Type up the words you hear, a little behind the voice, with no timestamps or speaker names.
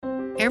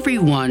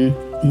Everyone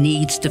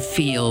needs to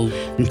feel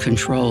in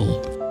control.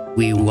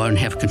 We want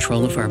to have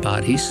control of our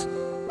bodies.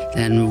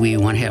 Then we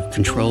want to have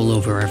control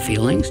over our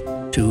feelings,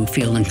 to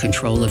feel in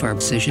control of our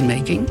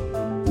decision-making.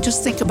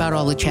 Just think about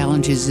all the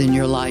challenges in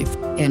your life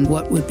and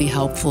what would be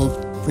helpful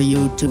for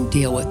you to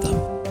deal with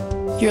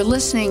them. You're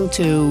listening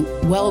to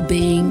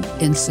Well-Being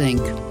in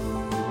Sync.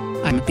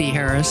 I'm B.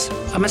 Harris.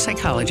 I'm a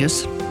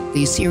psychologist.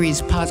 These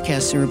series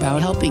podcasts are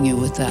about helping you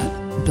with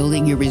that,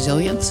 building your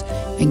resilience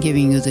and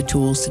giving you the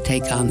tools to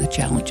take on the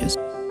challenges.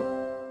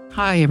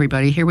 Hi,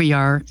 everybody. Here we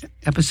are,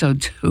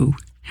 episode 2.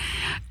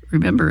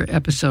 Remember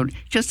episode,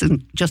 just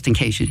in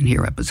case you didn't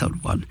hear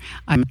episode 1,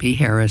 I'm B.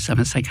 Harris. I'm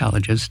a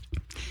psychologist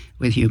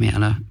with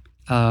Humana.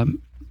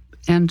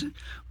 And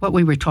what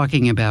we were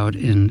talking about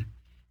in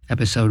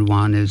episode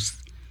 1 is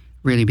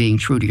really being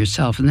true to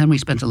yourself. And then we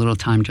spent a little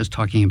time just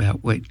talking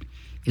about what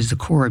is the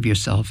core of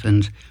yourself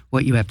and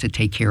what you have to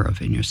take care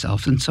of in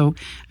yourself. And so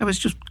I was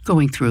just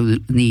going through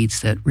the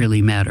needs that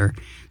really matter,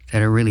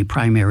 that are really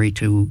primary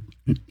to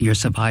your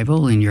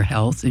survival and your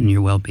health and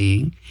your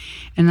well-being,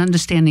 and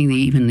understanding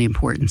even the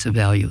importance of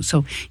value.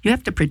 So you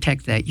have to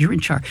protect that. You're in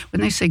charge.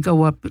 When they say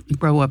grow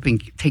up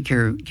and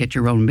get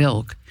your own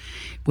milk,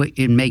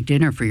 and make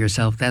dinner for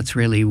yourself, that's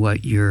really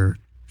what you're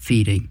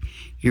feeding.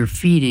 You're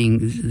feeding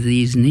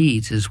these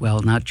needs as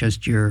well, not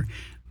just your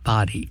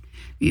body.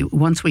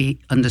 Once we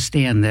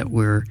understand that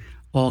we're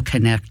all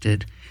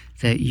connected,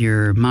 that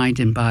your mind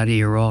and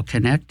body are all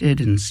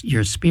connected and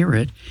your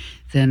spirit,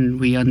 then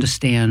we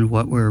understand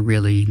what we're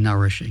really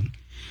nourishing.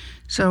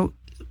 So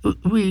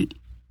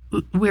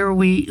where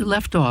we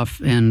left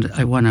off, and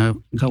I want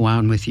to go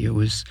on with you,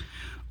 is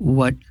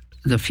what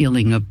the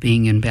feeling of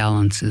being in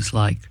balance is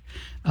like,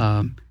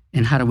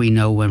 and how do we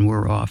know when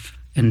we're off,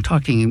 and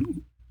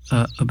talking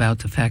about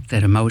the fact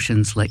that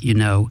emotions let you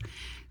know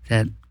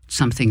that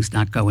something's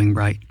not going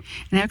right.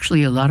 And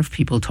actually, a lot of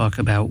people talk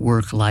about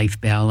work-life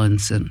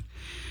balance, and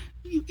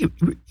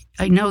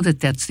I know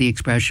that that's the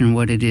expression.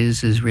 What it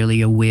is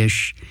really a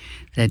wish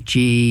that,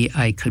 gee,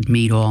 I could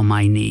meet all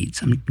my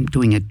needs. I'm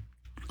doing it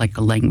like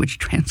a language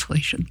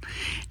translation.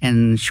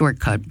 And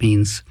shortcut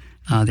means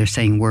they're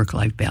saying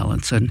work-life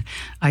balance. And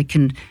I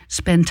can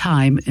spend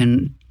time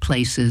in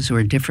places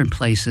or different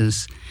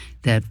places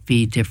that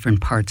feed different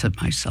parts of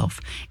myself.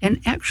 And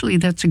actually,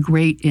 that's a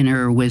great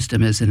inner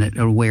wisdom, isn't it?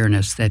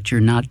 Awareness that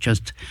you're not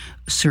just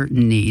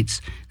certain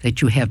needs,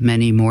 that you have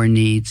many more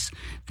needs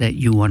that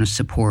you want to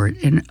support,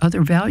 and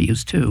other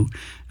values too,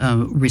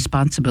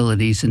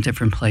 responsibilities in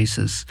different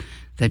places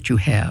that you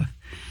have.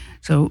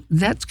 So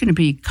that's going to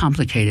be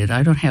complicated.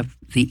 I don't have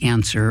the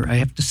answer. I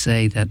have to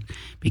say that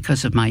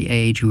because of my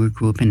age, we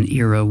grew up in an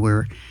era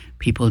where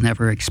people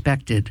never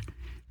expected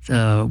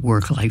the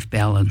work-life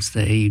balance.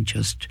 They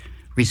just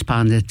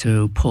responded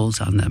to pulls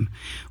on them.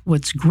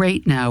 What's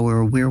great now,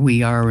 or where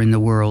we are in the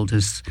world,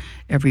 is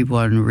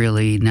everyone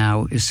really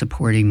now is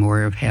supporting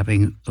more of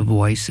having a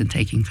voice and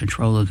taking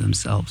control of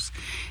themselves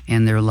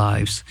and their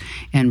lives,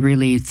 and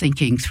really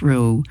thinking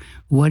through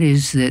what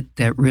is it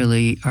that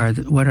really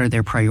what are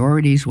their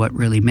priorities, what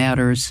really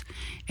matters,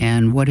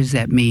 and what does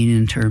that mean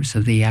in terms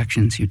of the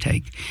actions you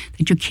take.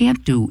 That you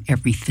can't do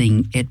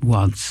everything at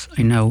once.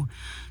 I know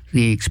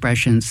the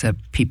expressions that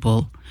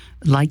people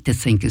like to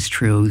think is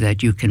true,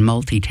 that you can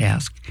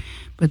multitask.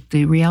 But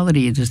the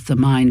reality is the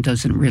mind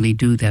doesn't really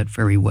do that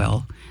very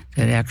well,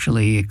 that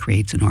actually it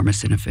creates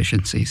enormous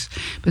inefficiencies.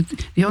 But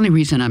the only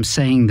reason I'm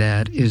saying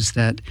that is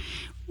that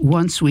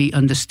once we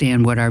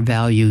understand what our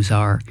values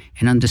are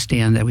and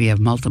understand that we have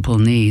multiple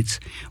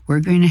needs, we're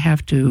going to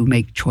have to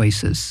make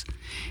choices.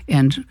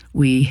 And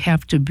we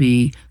have to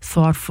be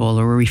thoughtful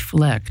or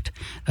reflect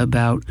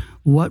about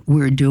what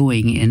we're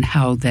doing and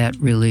how that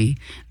really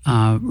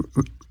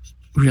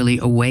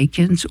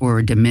awakens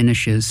or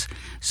diminishes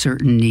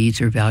certain needs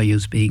or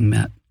values being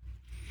met.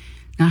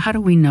 Now, how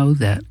do we know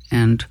that?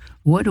 And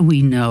what do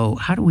we know?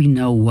 How do we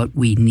know what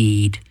we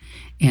need?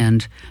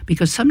 And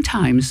because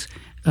sometimes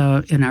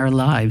in our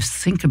lives,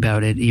 think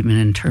about it, even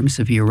in terms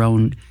of your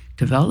own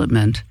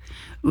development,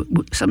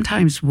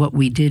 sometimes what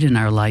we did in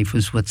our life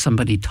was what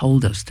somebody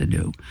told us to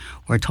do,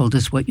 or told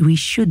us what we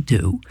should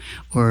do,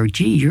 or,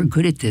 gee, you're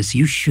good at this,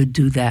 you should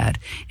do that.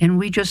 And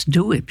we just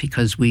do it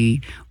because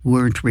we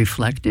weren't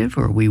reflective,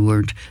 or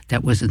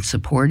that wasn't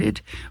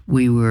supported.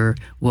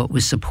 What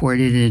was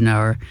supported in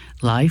our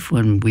life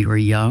when we were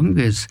young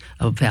is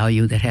a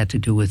value that had to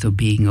do with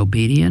being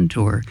obedient,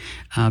 or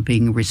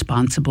being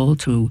responsible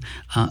to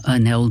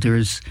an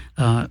elder's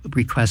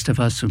request of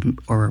us,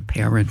 or a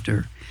parent,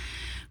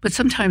 But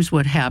sometimes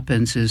what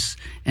happens is,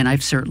 and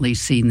I've certainly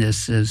seen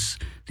this as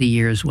the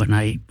years when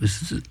I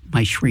was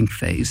my shrink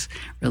phase.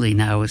 Really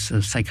now as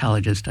a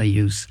psychologist, I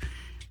use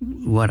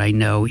what I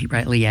know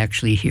rightly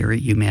actually here at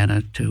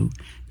Humana to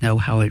know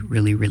how it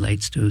really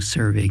relates to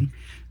serving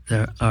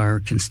our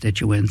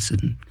constituents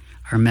and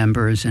our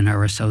members and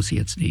our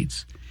associates'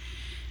 needs.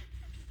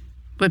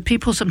 But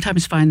people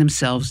sometimes find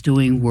themselves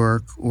doing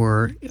work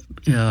or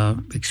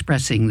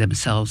expressing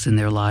themselves in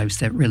their lives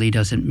that really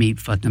doesn't meet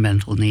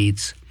fundamental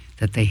needs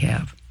that they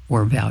have.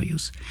 or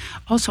values.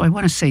 Also, I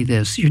want to say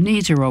this. Your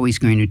needs are always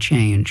going to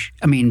change.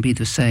 Be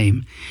the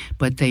same,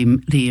 but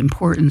the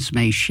importance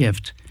may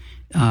shift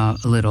a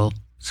little.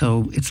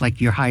 So it's like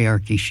your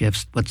hierarchy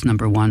shifts. What's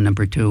number one,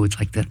 number two? It's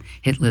like the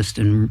hit list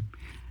and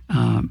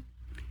on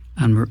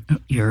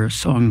your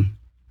song.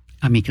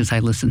 Because I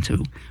listen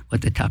to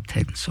what the top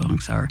 10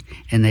 songs are,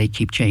 and they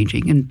keep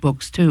changing. And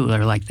books, too,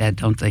 are like that,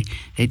 don't they?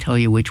 They tell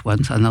you which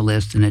one's on the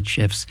list, and it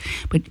shifts.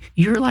 But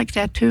you're like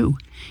that, too.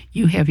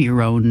 You have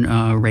your own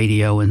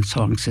radio and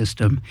song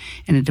system,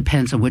 and it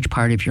depends on which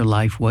part of your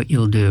life, what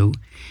you'll do,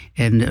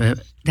 and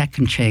that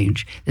can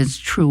change. It's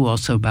true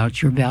also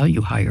about your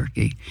value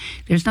hierarchy.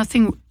 There's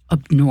nothing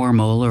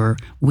abnormal or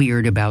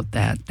weird about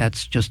that.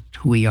 That's just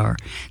who we are.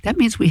 That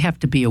means we have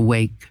to be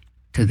awake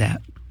to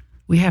that.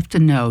 We have to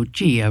know,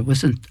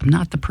 I'm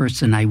not the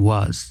person I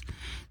was.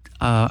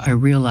 I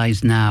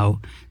realize now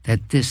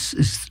that this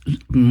is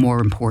more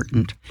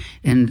important,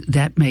 and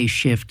that may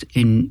shift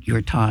in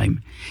your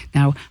time.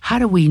 Now, how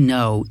do we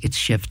know it's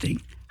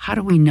shifting? How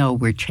do we know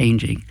we're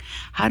changing?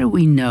 How do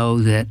we know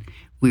that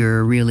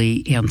we're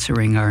really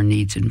answering our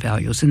needs and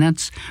values? And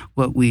that's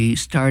what we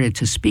started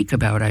to speak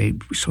about. I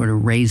sort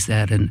of raised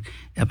that in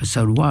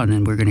episode 1,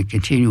 and we're going to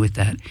continue with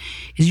that,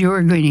 is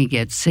you're going to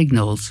get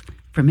signals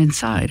from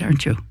inside,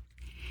 aren't you?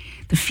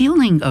 The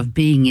feeling of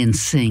being in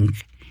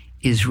sync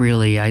is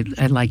really, I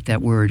like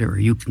that word, or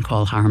you can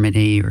call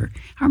harmony, or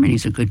harmony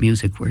is a good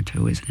music word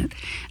too, isn't it?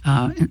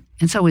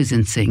 And so is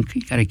in sync.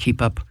 You got to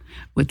keep up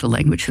with the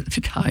language of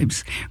the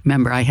times.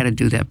 Remember, I had to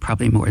do that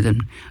probably more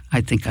than, I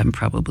think I'm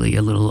probably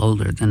a little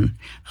older than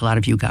a lot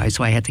of you guys,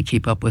 so I had to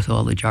keep up with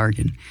all the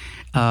jargon.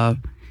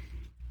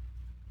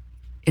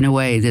 In a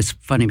way, this is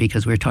funny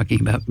because we're talking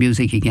about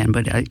music again,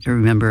 but I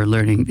remember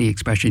learning the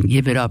expression,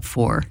 give it up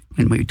for,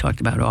 when we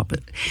talked about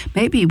opposite.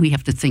 Maybe we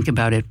have to think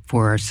about it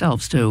for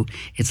ourselves, too.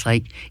 It's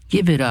like,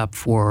 give it up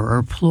for or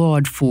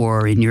applaud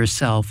for in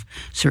yourself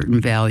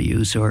certain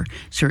values or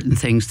certain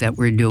things that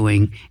we're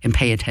doing and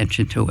pay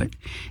attention to it.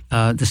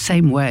 The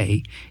same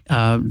way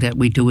that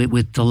we do it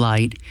with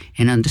delight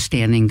and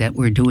understanding that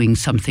we're doing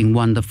something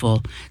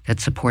wonderful that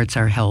supports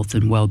our health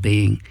and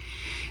well-being.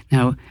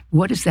 Now,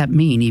 what does that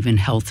mean, even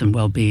health and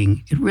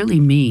well-being? It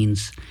really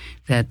means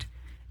that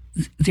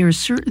there are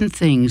certain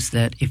things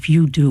that if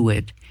you do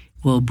it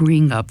will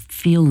bring up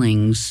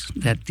feelings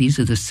that these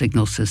are the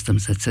signal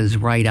systems that says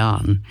right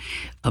on,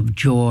 of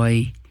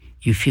joy.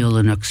 You feel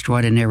an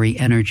extraordinary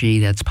energy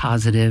that's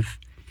positive.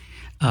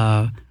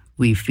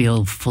 We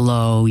feel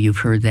flow, you've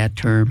heard that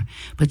term,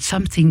 but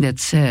something that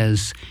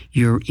says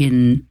you're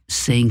in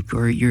sync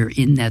or you're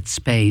in that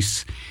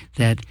space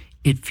that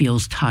it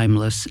feels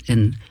timeless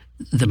and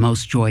the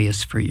most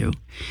joyous for you.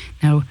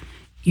 Now,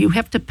 you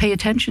have to pay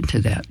attention to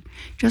that,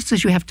 just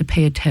as you have to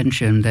pay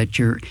attention that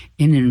you're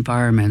in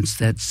environments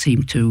that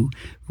seem to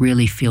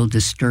really feel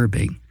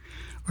disturbing,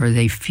 or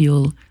they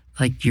feel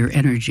like your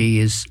energy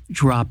is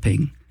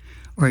dropping,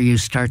 or you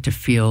start to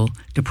feel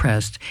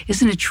depressed.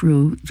 Isn't it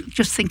true?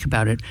 Just think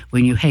about it.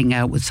 When you hang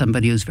out with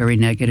somebody who's very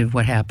negative,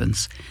 what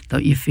happens?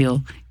 Don't you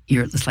feel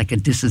it's like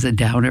this is a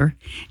downer?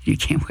 You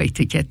can't wait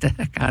to get the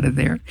heck out of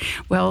there.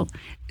 Well,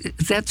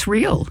 that's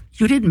real.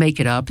 You didn't make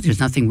it up. There's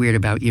nothing weird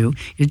about you.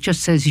 It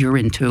just says you're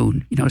in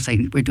tune. It's like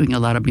we're doing a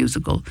lot of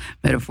musical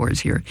metaphors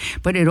here.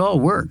 But it all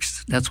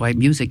works. That's why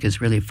music is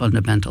really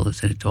fundamental,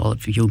 isn't it, to all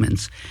of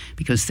humans?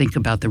 Because think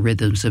about the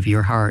rhythms of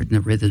your heart and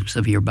the rhythms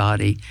of your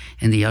body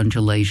and the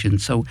undulation.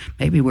 So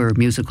maybe we're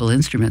musical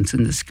instruments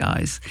in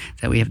disguise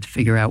that we have to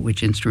figure out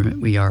which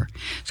instrument we are.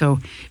 So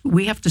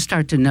we have to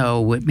start to know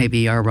what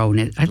maybe our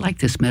own. I like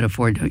this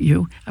metaphor, don't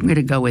you? I'm going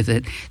to go with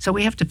it. So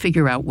we have to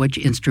figure out which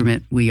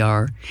instrument we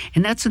are.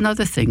 And that's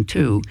another thing,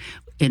 too,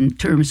 in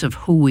terms of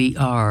who we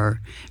are,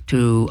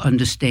 to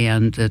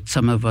understand that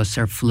some of us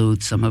are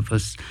flutes, some of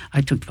us,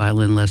 I took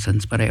violin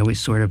lessons, but I always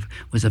sort of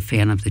was a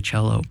fan of the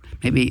cello.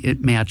 Maybe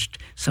it matched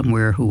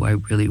somewhere who I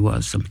really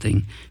was,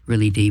 something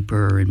really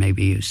deeper and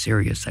maybe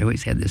serious. I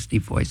always had this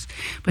deep voice.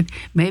 But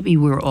maybe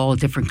we're all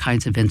different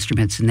kinds of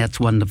instruments, and that's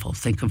wonderful.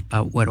 Think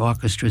about what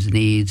orchestras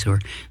needs, or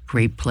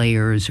great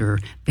players, or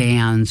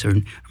bands, or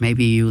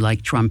maybe you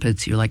like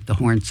trumpets, you like the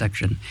horn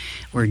section,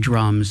 or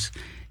drums.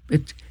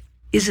 But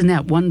isn't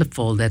that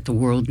wonderful that the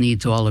world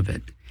needs all of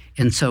it?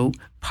 And so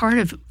part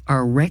of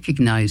our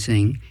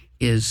recognizing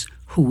is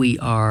who we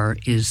are,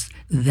 is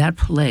that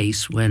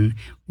place when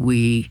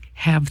we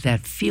have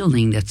that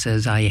feeling that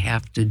says, I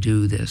have to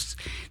do this.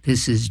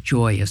 This is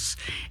joyous.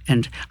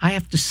 And I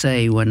have to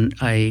say,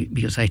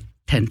 because I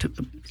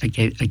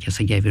guess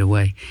I gave it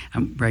away.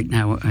 Right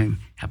now I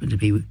happen to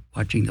be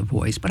watching The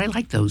Voice, but I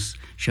like those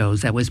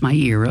shows. That was my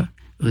era.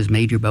 It was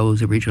Major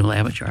Bo's Original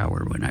Amateur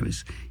Hour when I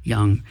was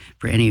young,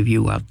 for any of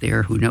you out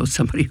there who know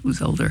somebody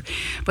who's older.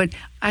 But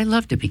I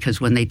loved it because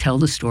when they tell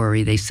the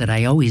story, they said,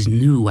 I always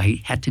knew I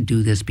had to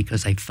do this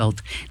because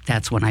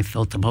that's when I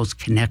felt the most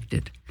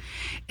connected.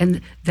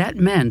 And that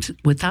meant,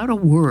 without a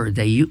word,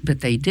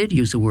 but they did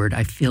use a word,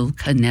 I feel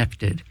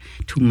connected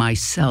to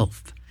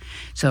myself.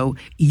 So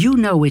you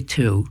know it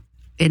too.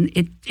 And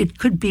it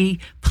could be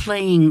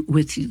playing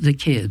with the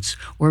kids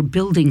or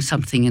building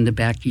something in the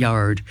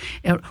backyard,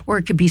 or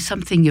it could be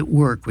something at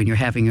work when you're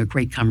having a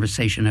great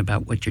conversation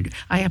about what you're doing.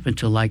 I happen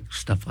to like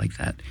stuff like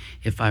that.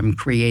 If I'm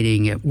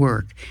creating at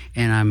work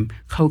and I'm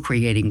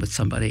co-creating with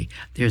somebody,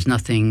 there's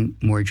nothing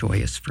more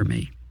joyous for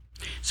me.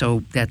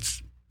 So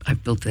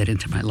I've built that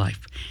into my life.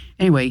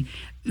 Anyway,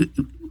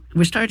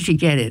 we're starting to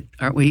get it,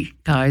 aren't we,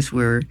 guys?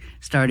 We're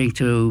starting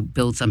to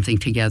build something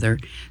together.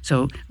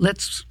 So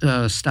let's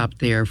stop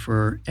there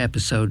for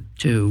episode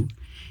 2,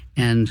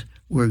 and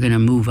we're going to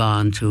move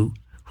on to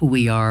who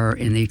we are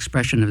and the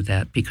expression of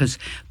that, because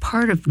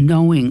part of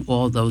knowing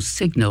all those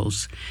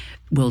signals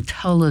will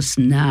tell us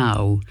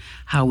now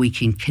how we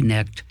can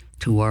connect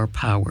to our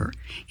power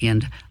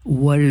and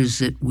what is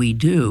it we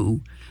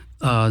do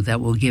that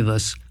will give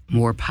us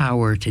more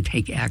power to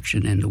take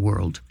action in the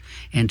world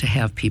and to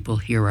have people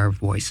hear our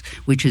voice,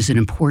 which is an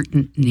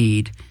important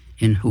need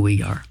in who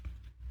we are.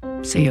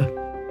 See ya.